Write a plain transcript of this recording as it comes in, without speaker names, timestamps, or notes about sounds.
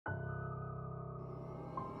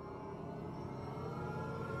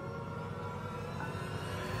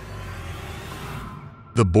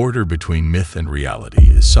The border between myth and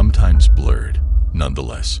reality is sometimes blurred.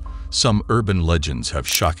 Nonetheless, some urban legends have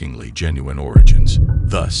shockingly genuine origins.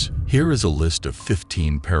 Thus, here is a list of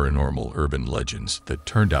 15 paranormal urban legends that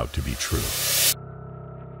turned out to be true.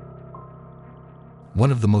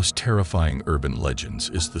 One of the most terrifying urban legends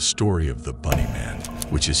is the story of the Bunny Man,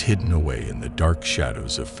 which is hidden away in the dark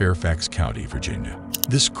shadows of Fairfax County, Virginia.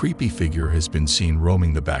 This creepy figure has been seen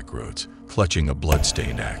roaming the backroads, clutching a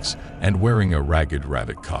blood-stained axe, and wearing a ragged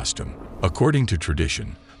rabbit costume. According to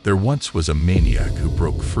tradition, there once was a maniac who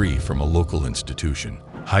broke free from a local institution,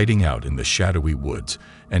 hiding out in the shadowy woods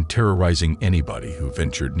and terrorizing anybody who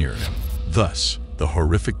ventured near him. Thus, the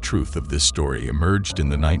horrific truth of this story emerged in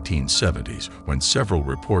the 1970s when several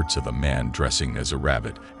reports of a man dressing as a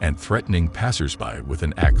rabbit and threatening passersby with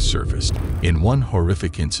an axe surfaced. In one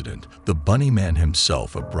horrific incident, the Bunny Man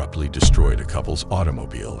himself abruptly destroyed a couple's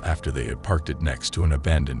automobile after they had parked it next to an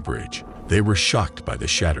abandoned bridge. They were shocked by the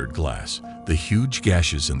shattered glass, the huge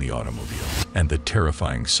gashes in the automobile, and the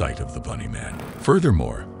terrifying sight of the Bunny Man.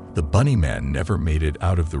 Furthermore, the Bunny Man never made it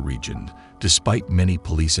out of the region, despite many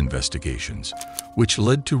police investigations, which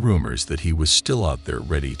led to rumors that he was still out there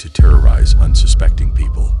ready to terrorize unsuspecting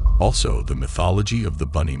people. Also, the mythology of the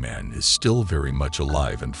Bunny Man is still very much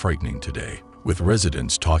alive and frightening today, with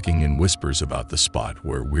residents talking in whispers about the spot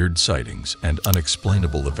where weird sightings and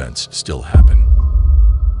unexplainable events still happen.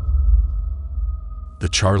 The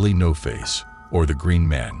Charlie No-Face, or the Green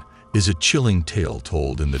Man, is a chilling tale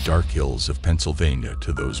told in the dark hills of Pennsylvania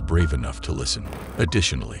to those brave enough to listen.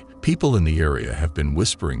 Additionally, people in the area have been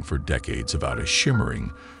whispering for decades about a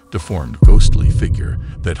shimmering, deformed, ghostly figure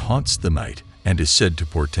that haunts the night and is said to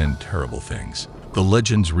portend terrible things. The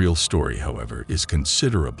legend's real story, however, is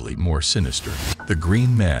considerably more sinister. The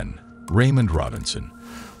Green Man, Raymond Robinson,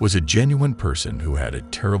 was a genuine person who had a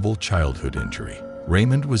terrible childhood injury.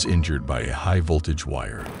 Raymond was injured by a high-voltage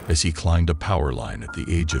wire as he climbed a power line at the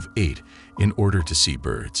age of 8 in order to see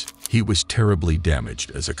birds. He was terribly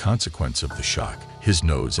damaged as a consequence of the shock, his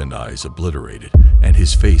nose and eyes obliterated, and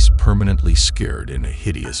his face permanently scarred in a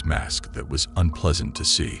hideous mask that was unpleasant to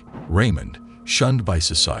see. Raymond, shunned by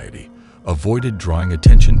society, avoided drawing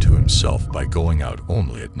attention to himself by going out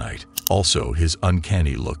only at night. Also, his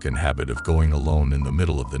uncanny look and habit of going alone in the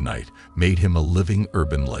middle of the night made him a living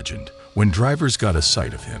urban legend. When drivers got a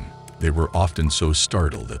sight of him, they were often so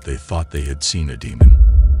startled that they thought they had seen a demon.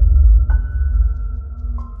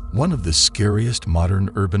 One of the scariest modern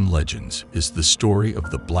urban legends is the story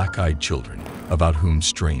of the black-eyed children, about whom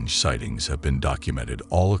strange sightings have been documented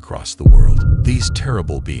all across the world. These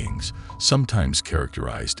terrible beings, sometimes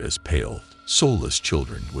characterized as pale, soulless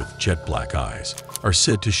children with jet-black eyes, are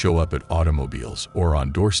said to show up at automobiles or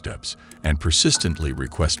on doorsteps and persistently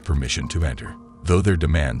request permission to enter. Though their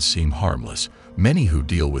demands seem harmless, many who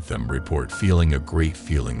deal with them report feeling a great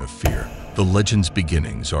feeling of fear. The legend's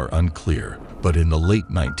beginnings are unclear, but in the late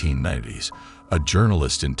 1990s, a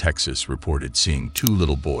journalist in Texas reported seeing two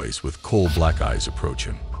little boys with coal black eyes approach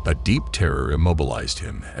him. A deep terror immobilized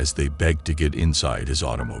him as they begged to get inside his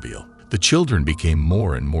automobile. The children became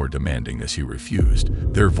more and more demanding as he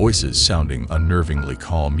refused, their voices sounding unnervingly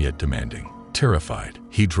calm yet demanding. Terrified,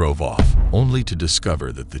 he drove off, only to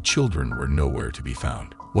discover that the children were nowhere to be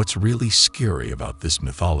found. What's really scary about this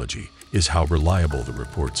mythology is how reliable the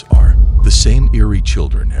reports are. The same eerie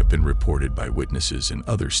children have been reported by witnesses in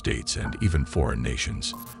other states and even foreign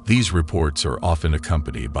nations. These reports are often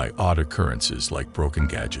accompanied by odd occurrences like broken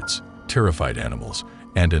gadgets, terrified animals,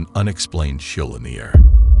 and an unexplained chill in the air.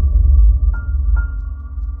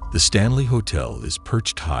 The Stanley Hotel is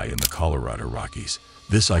perched high in the Colorado Rockies.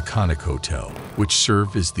 This iconic hotel, which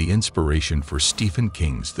served as the inspiration for Stephen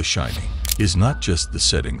King's The Shining, is not just the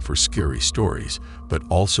setting for scary stories, but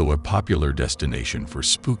also a popular destination for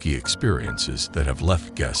spooky experiences that have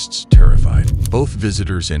left guests terrified. Both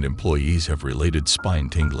visitors and employees have related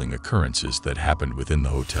spine-tingling occurrences that happened within the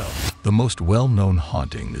hotel. The most well-known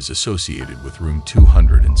haunting is associated with room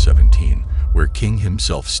 217, where King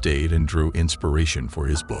himself stayed and drew inspiration for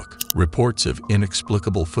his book. Reports of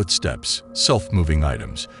inexplicable footsteps, self-moving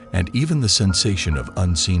items, and even the sensation of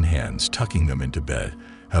unseen hands tucking them into bed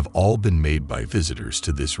have all been made by visitors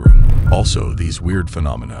to this room. Also, these weird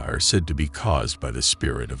phenomena are said to be caused by the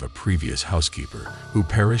spirit of a previous housekeeper who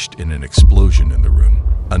perished in an explosion in the room.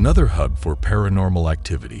 Another hub for paranormal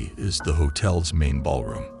activity is the hotel's main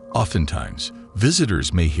ballroom. Oftentimes,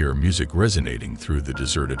 visitors may hear music resonating through the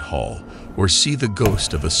deserted hall or see the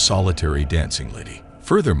ghost of a solitary dancing lady.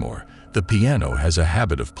 Furthermore, the piano has a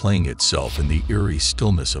habit of playing itself in the eerie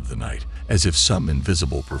stillness of the night, as if some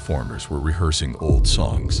invisible performers were rehearsing old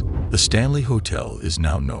songs. The Stanley Hotel is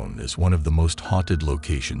now known as one of the most haunted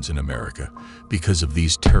locations in America because of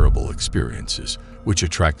these terrible experiences, which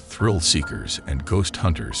attract thrill seekers and ghost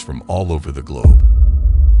hunters from all over the globe.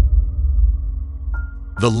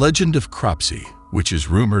 The legend of Cropsey, which is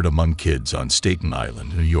rumored among kids on Staten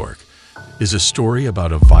Island, New York, is a story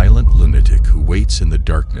about a violent lunatic who waits in the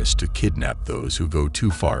darkness to kidnap those who go too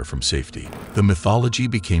far from safety. The mythology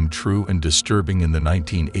became true and disturbing in the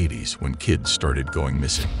 1980s when kids started going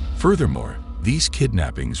missing. Furthermore, these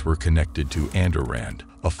kidnappings were connected to Andrew Rand,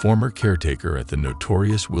 a former caretaker at the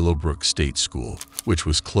notorious Willowbrook State School, which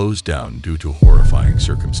was closed down due to horrifying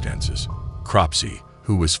circumstances. Cropsey,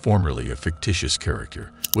 who was formerly a fictitious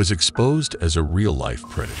character, was exposed as a real-life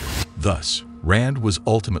predator. Thus, Rand was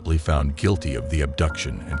ultimately found guilty of the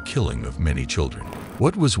abduction and killing of many children.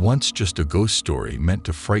 What was once just a ghost story meant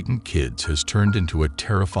to frighten kids has turned into a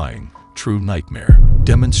terrifying, true nightmare,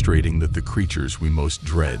 demonstrating that the creatures we most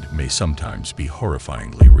dread may sometimes be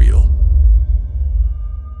horrifyingly real.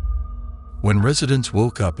 When residents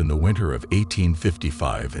woke up in the winter of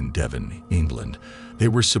 1855 in Devon, England, they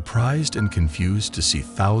were surprised and confused to see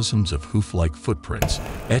thousands of hoof-like footprints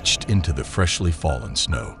etched into the freshly fallen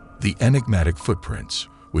snow. The enigmatic footprints,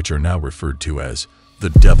 which are now referred to as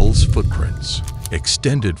the Devil's Footprints,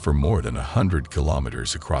 extended for more than 100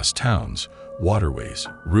 kilometers across towns, waterways,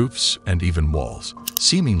 roofs, and even walls,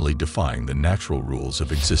 seemingly defying the natural rules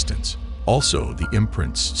of existence. Also, the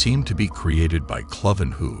imprints seemed to be created by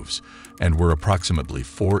cloven hooves and were approximately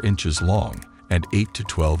 4 inches long and 8 to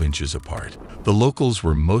 12 inches apart. The locals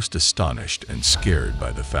were most astonished and scared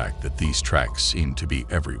by the fact that these tracks seemed to be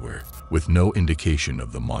everywhere, with no indication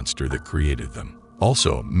of the monster that created them.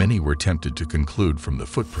 Also, many were tempted to conclude from the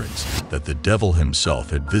footprints that the devil himself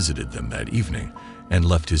had visited them that evening and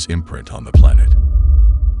left his imprint on the planet.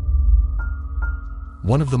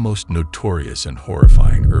 One of the most notorious and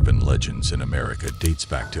horrifying urban legends in America dates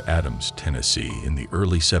back to Adams, Tennessee in the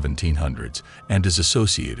early 1700s and is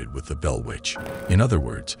associated with the Bell Witch. In other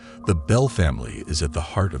words, the Bell family is at the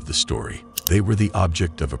heart of the story. They were the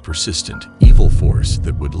object of a persistent, evil force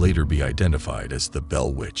that would later be identified as the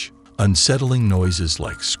Bell Witch. Unsettling noises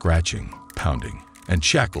like scratching, pounding, and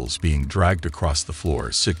shackles being dragged across the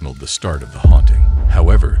floor signaled the start of the haunting.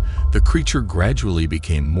 However, the creature gradually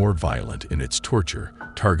became more violent in its torture,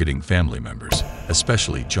 targeting family members,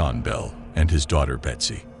 especially John Bell and his daughter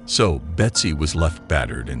Betsy. So, Betsy was left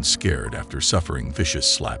battered and scared after suffering vicious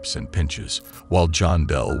slaps and pinches, while John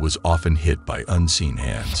Bell was often hit by unseen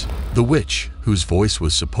hands. The witch, whose voice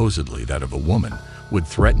was supposedly that of a woman, would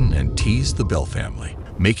threaten and tease the Bell family,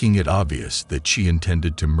 making it obvious that she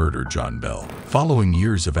intended to murder John Bell. Following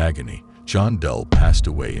years of agony, John Bell passed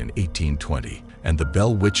away in 1820, and the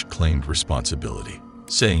Bell Witch claimed responsibility,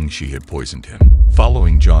 saying she had poisoned him.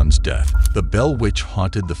 Following John's death, the Bell Witch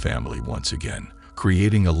haunted the family once again,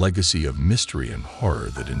 creating a legacy of mystery and horror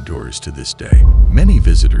that endures to this day. Many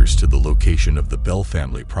visitors to the location of the Bell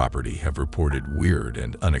family property have reported weird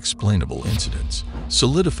and unexplainable incidents,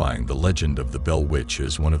 solidifying the legend of the Bell Witch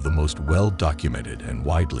as one of the most well-documented and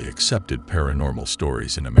widely accepted paranormal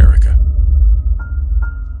stories in America.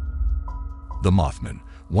 The Mothman,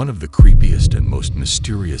 one of the creepiest and most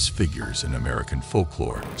mysterious figures in American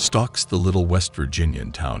folklore, stalks the little West Virginian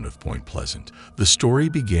town of Point Pleasant. The story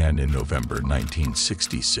began in November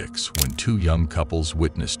 1966 when 2 young couples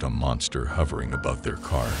witnessed a monster hovering above their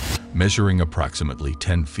car, measuring approximately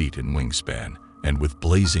 10 feet in wingspan and with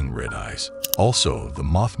blazing red eyes. Also, the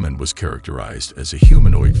Mothman was characterized as a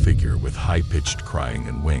humanoid figure with high-pitched crying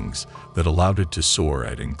and wings that allowed it to soar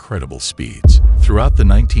at incredible speeds. Throughout the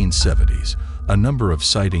 1970s, a number of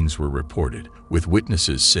sightings were reported, with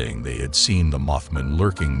witnesses saying they had seen the Mothman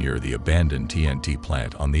lurking near the abandoned TNT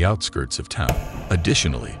plant on the outskirts of town.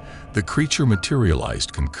 Additionally, the creature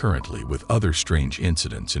materialized concurrently with other strange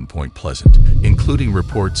incidents in Point Pleasant, including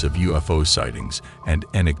reports of UFO sightings and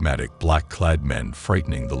enigmatic black-clad men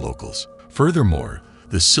frightening the locals. Furthermore,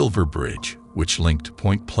 the Silver Bridge, which linked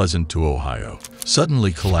Point Pleasant to Ohio,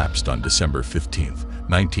 suddenly collapsed on December 15,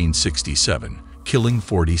 1967, killing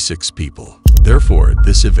 46 people. Therefore,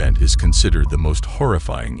 this event is considered the most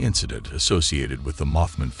horrifying incident associated with the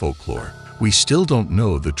Mothman folklore. We still don't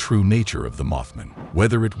know the true nature of the Mothman,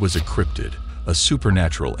 whether it was a cryptid, a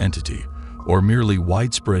supernatural entity, or merely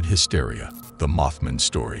widespread hysteria. The Mothman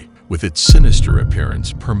story, with its sinister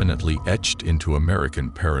appearance permanently etched into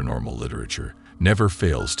American paranormal literature, never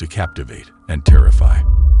fails to captivate and terrify.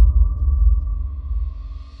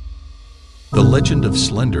 The legend of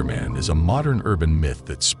Slender Man is a modern urban myth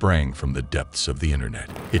that sprang from the depths of the internet.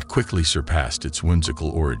 It quickly surpassed its whimsical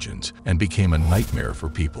origins and became a nightmare for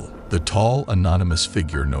people. The tall, anonymous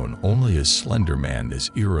figure known only as Slender Man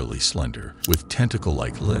is eerily slender, with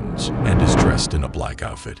tentacle-like limbs, and is dressed in a black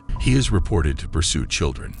outfit. He is reported to pursue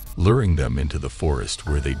children, luring them into the forest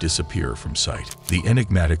where they disappear from sight. The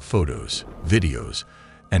enigmatic photos, videos,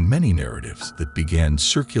 and many narratives that began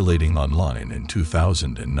circulating online in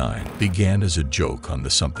 2009 began as a joke on the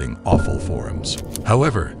Something Awful forums.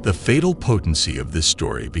 However, the fatal potency of this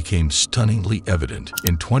story became stunningly evident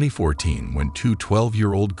in 2014 when two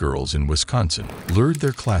 12-year-old girls in Wisconsin lured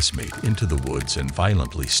their classmate into the woods and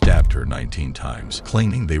violently stabbed her 19 times,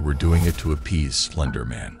 claiming they were doing it to appease Slender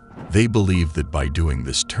Man. They believed that by doing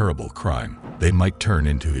this terrible crime, they might turn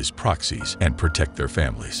into his proxies and protect their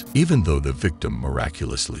families. Even though the victim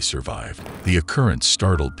miraculously survived, the occurrence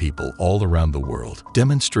startled people all around the world,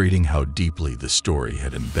 demonstrating how deeply the story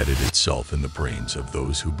had embedded itself in the brains of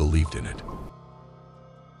those who believed in it.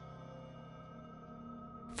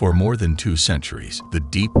 For more than 2 centuries, the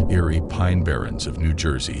deep, eerie Pine Barrens of New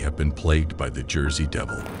Jersey have been plagued by the Jersey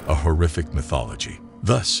Devil, a horrific mythology.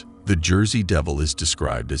 Thus, the Jersey Devil is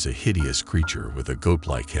described as a hideous creature with a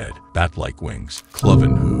goat-like head, bat-like wings,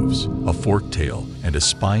 cloven hooves, a forked tail, and a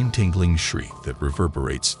spine-tingling shriek that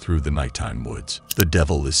reverberates through the nighttime woods. The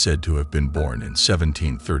devil is said to have been born in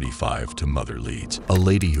 1735 to Mother Leeds, a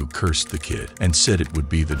lady who cursed the kid and said it would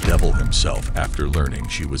be the devil himself after learning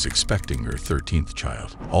she was expecting her 13th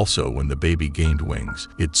child. Also, when the baby gained wings,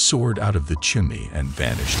 it soared out of the chimney and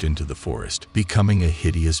vanished into the forest, becoming a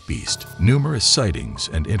hideous beast. Numerous sightings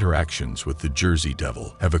and interactions with the Jersey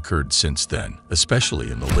Devil have occurred since then,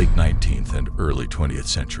 especially in the late 19th and early 20th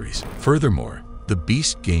centuries. Furthermore, the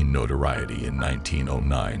beast gained notoriety in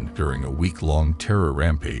 1909 during a week-long terror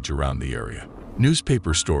rampage around the area.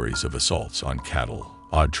 Newspaper stories of assaults on cattle,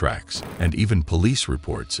 odd tracks, and even police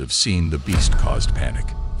reports have seen the beast caused panic.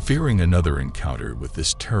 Fearing another encounter with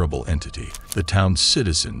this terrible entity, the town's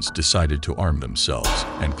citizens decided to arm themselves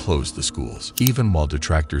and close the schools. Even while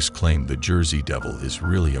detractors claim the Jersey Devil is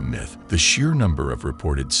really a myth, the sheer number of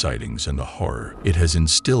reported sightings and the horror it has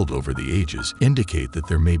instilled over the ages indicate that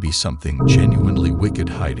there may be something genuinely wicked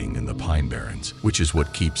hiding in the Pine Barrens, which is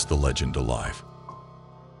what keeps the legend alive.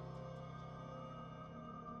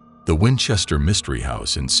 The Winchester Mystery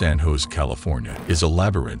House in San Jose, California, is a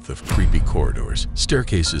labyrinth of creepy corridors,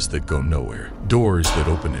 staircases that go nowhere, doors that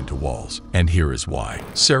open into walls. And here is why.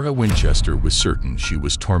 Sarah Winchester was certain she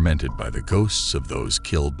was tormented by the ghosts of those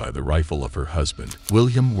killed by the rifle of her husband,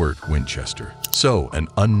 William Wirt Winchester. So, an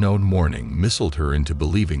unknown morning misled her into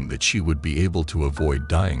believing that she would be able to avoid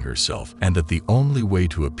dying herself, and that the only way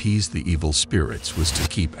to appease the evil spirits was to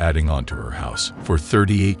keep adding on to her house. For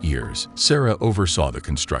 38 years, Sarah oversaw the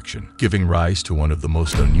construction, giving rise to one of the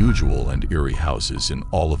most unusual and eerie houses in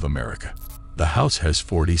all of America. The house has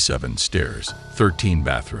 47 stairs, 13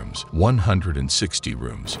 bathrooms, 160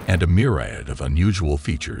 rooms, and a myriad of unusual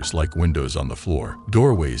features like windows on the floor,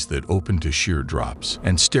 doorways that open to sheer drops,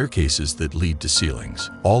 and staircases that lead to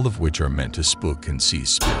ceilings, all of which are meant to spook and seize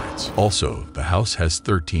spirits. Also, the house has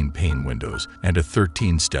 13 pane windows and a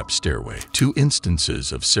 13-step stairway, 2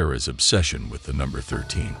 instances of Sarah's obsession with the number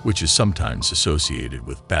 13, which is sometimes associated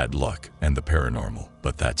with bad luck and the paranormal.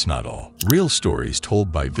 But that's not all. Real stories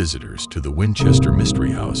told by visitors to the Winchester Mystery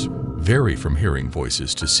House vary from hearing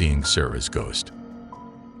voices to seeing Sarah's ghost.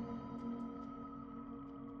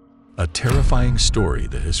 A terrifying story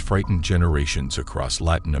that has frightened generations across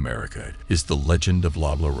Latin America is the legend of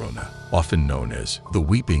La Llorona, often known as the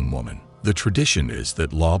Weeping Woman. The tradition is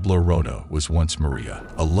that La Llorona was once Maria,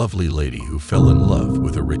 a lovely lady who fell in love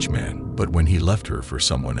with a rich man. But when he left her for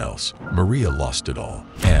someone else, Maria lost it all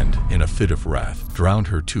and, in a fit of wrath, drowned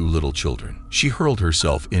her 2 little children. She hurled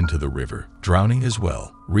herself into the river, drowning as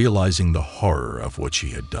well, realizing the horror of what she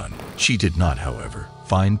had done. She did not, however,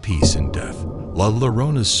 find peace in death. La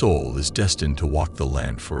Llorona's soul is destined to walk the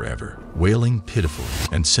land forever, wailing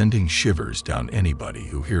pitifully and sending shivers down anybody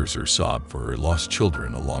who hears her sob for her lost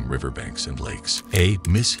children along riverbanks and lakes.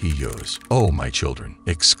 Mis hijos, oh my children,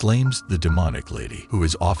 exclaims the demonic lady, who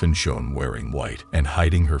is often shown wearing white and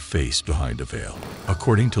hiding her face behind a veil.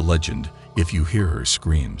 According to legend, if you hear her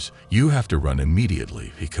screams, you have to run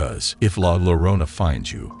immediately because if La Llorona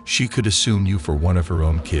finds you, she could assume you for one of her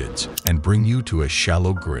own kids and bring you to a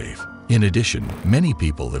shallow grave. In addition, many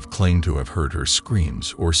people have claimed to have heard her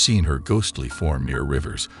screams or seen her ghostly form near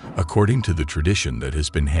rivers, according to the tradition that has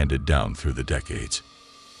been handed down through the decades.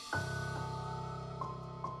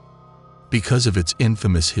 Because of its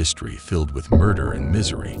infamous history filled with murder and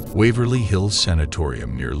misery, Waverly Hills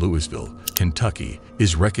Sanatorium near Louisville, Kentucky,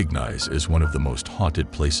 is recognized as one of the most haunted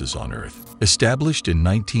places on Earth. Established in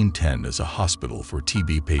 1910 as a hospital for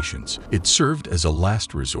TB patients, it served as a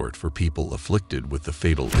last resort for people afflicted with the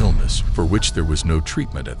fatal illness for which there was no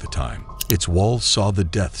treatment at the time. Its walls saw the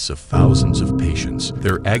deaths of thousands of patients,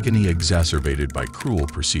 their agony exacerbated by cruel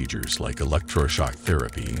procedures like electroshock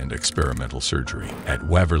therapy and experimental surgery. At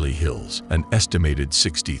Waverly Hills, an estimated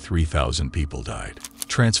 63,000 people died,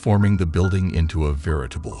 transforming the building into a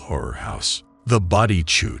veritable horror house. The Body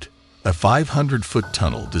Chute, a 500-foot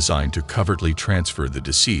tunnel designed to covertly transfer the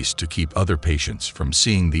deceased to keep other patients from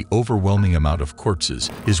seeing the overwhelming amount of corpses,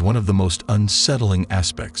 is one of the most unsettling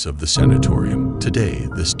aspects of the sanatorium. Today,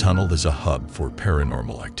 this tunnel is a hub for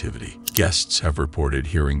paranormal activity. Guests have reported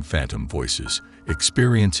hearing phantom voices,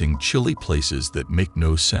 experiencing chilly places that make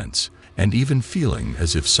no sense, and even feeling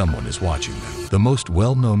as if someone is watching them. The most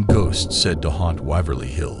well-known ghost said to haunt Waverly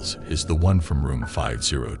Hills is the one from room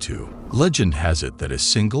 502. Legend has it that a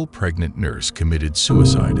single pregnant nurse committed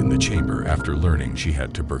suicide in the chamber after learning she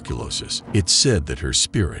had tuberculosis. It's said that her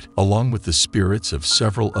spirit, along with the spirits of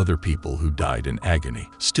several other people who died in agony,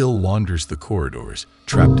 still wanders the corridors,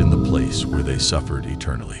 trapped in the place where they suffered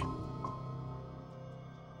eternally.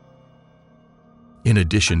 In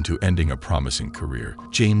addition to ending a promising career,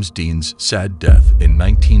 James Dean's sad death in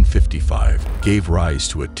 1955 gave rise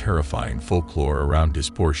to a terrifying folklore around his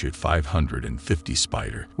Porsche 550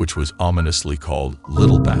 Spider, which was ominously called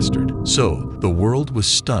Little Bastard. So, the world was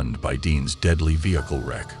stunned by Dean's deadly vehicle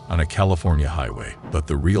wreck on a California highway, but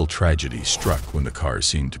the real tragedy struck when the car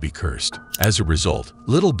seemed to be cursed. As a result,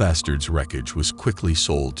 Little Bastard's wreckage was quickly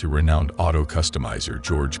sold to renowned auto customizer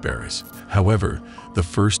George Barris. However, the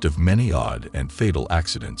first of many odd and fatal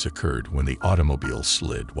accidents occurred when the automobile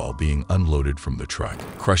slid while being unloaded from the truck,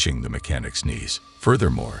 crushing the mechanic's knees.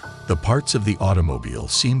 Furthermore, the parts of the automobile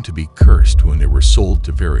seemed to be cursed when they were sold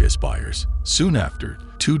to various buyers. Soon after,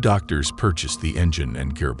 2 doctors purchased the engine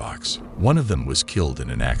and gearbox. One of them was killed in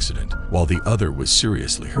an accident, while the other was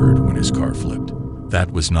seriously hurt when his car flipped. That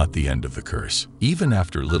was not the end of the curse. Even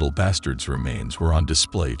after Little Bastard's remains were on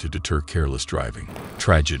display to deter careless driving,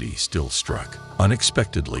 tragedy still struck.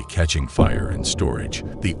 Unexpectedly catching fire in storage,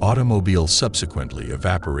 the automobile subsequently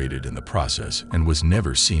evaporated in the process and was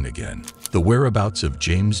never seen again. The whereabouts of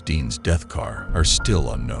James Dean's death car are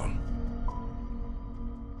still unknown.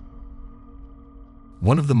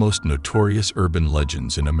 One of the most notorious urban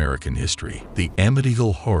legends in American history, the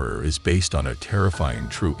Amityville Horror, is based on a terrifying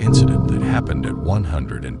true incident that happened at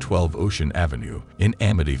 112 Ocean Avenue in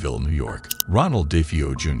Amityville, New York. Ronald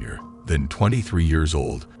DeFeo Jr., then 23 years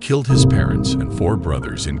old, killed his parents and 4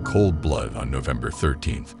 brothers in cold blood on November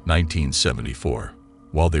 13, 1974,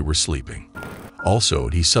 while they were sleeping. Also,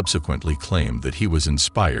 he subsequently claimed that he was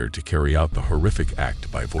inspired to carry out the horrific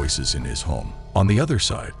act by voices in his home. On the other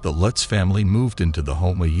side, the Lutz family moved into the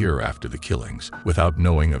home a year after the killings, without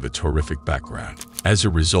knowing of its horrific background. As a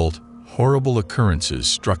result, horrible occurrences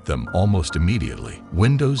struck them almost immediately.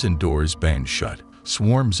 Windows and doors banged shut,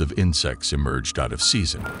 swarms of insects emerged out of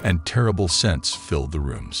season, and terrible scents filled the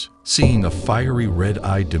rooms. Seeing a fiery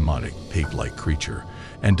red-eyed demonic pig-like creature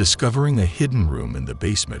and discovering a hidden room in the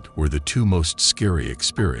basement were the 2 most scary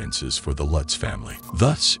experiences for the Lutz family.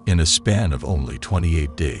 Thus, in a span of only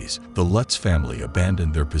 28 days, the Lutz family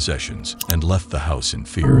abandoned their possessions and left the house in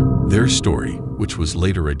fear. Their story, which was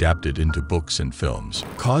later adapted into books and films,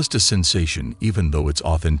 caused a sensation even though its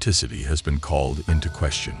authenticity has been called into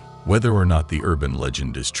question. Whether or not the urban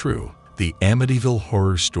legend is true, the Amityville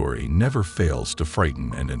Horror story never fails to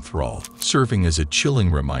frighten and enthrall, serving as a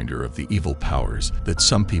chilling reminder of the evil powers that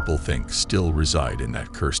some people think still reside in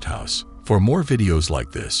that cursed house. For more videos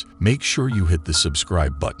like this, make sure you hit the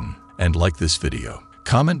subscribe button and like this video.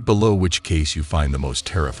 Comment below which case you find the most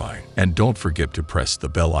terrifying, and don't forget to press the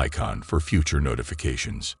bell icon for future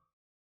notifications.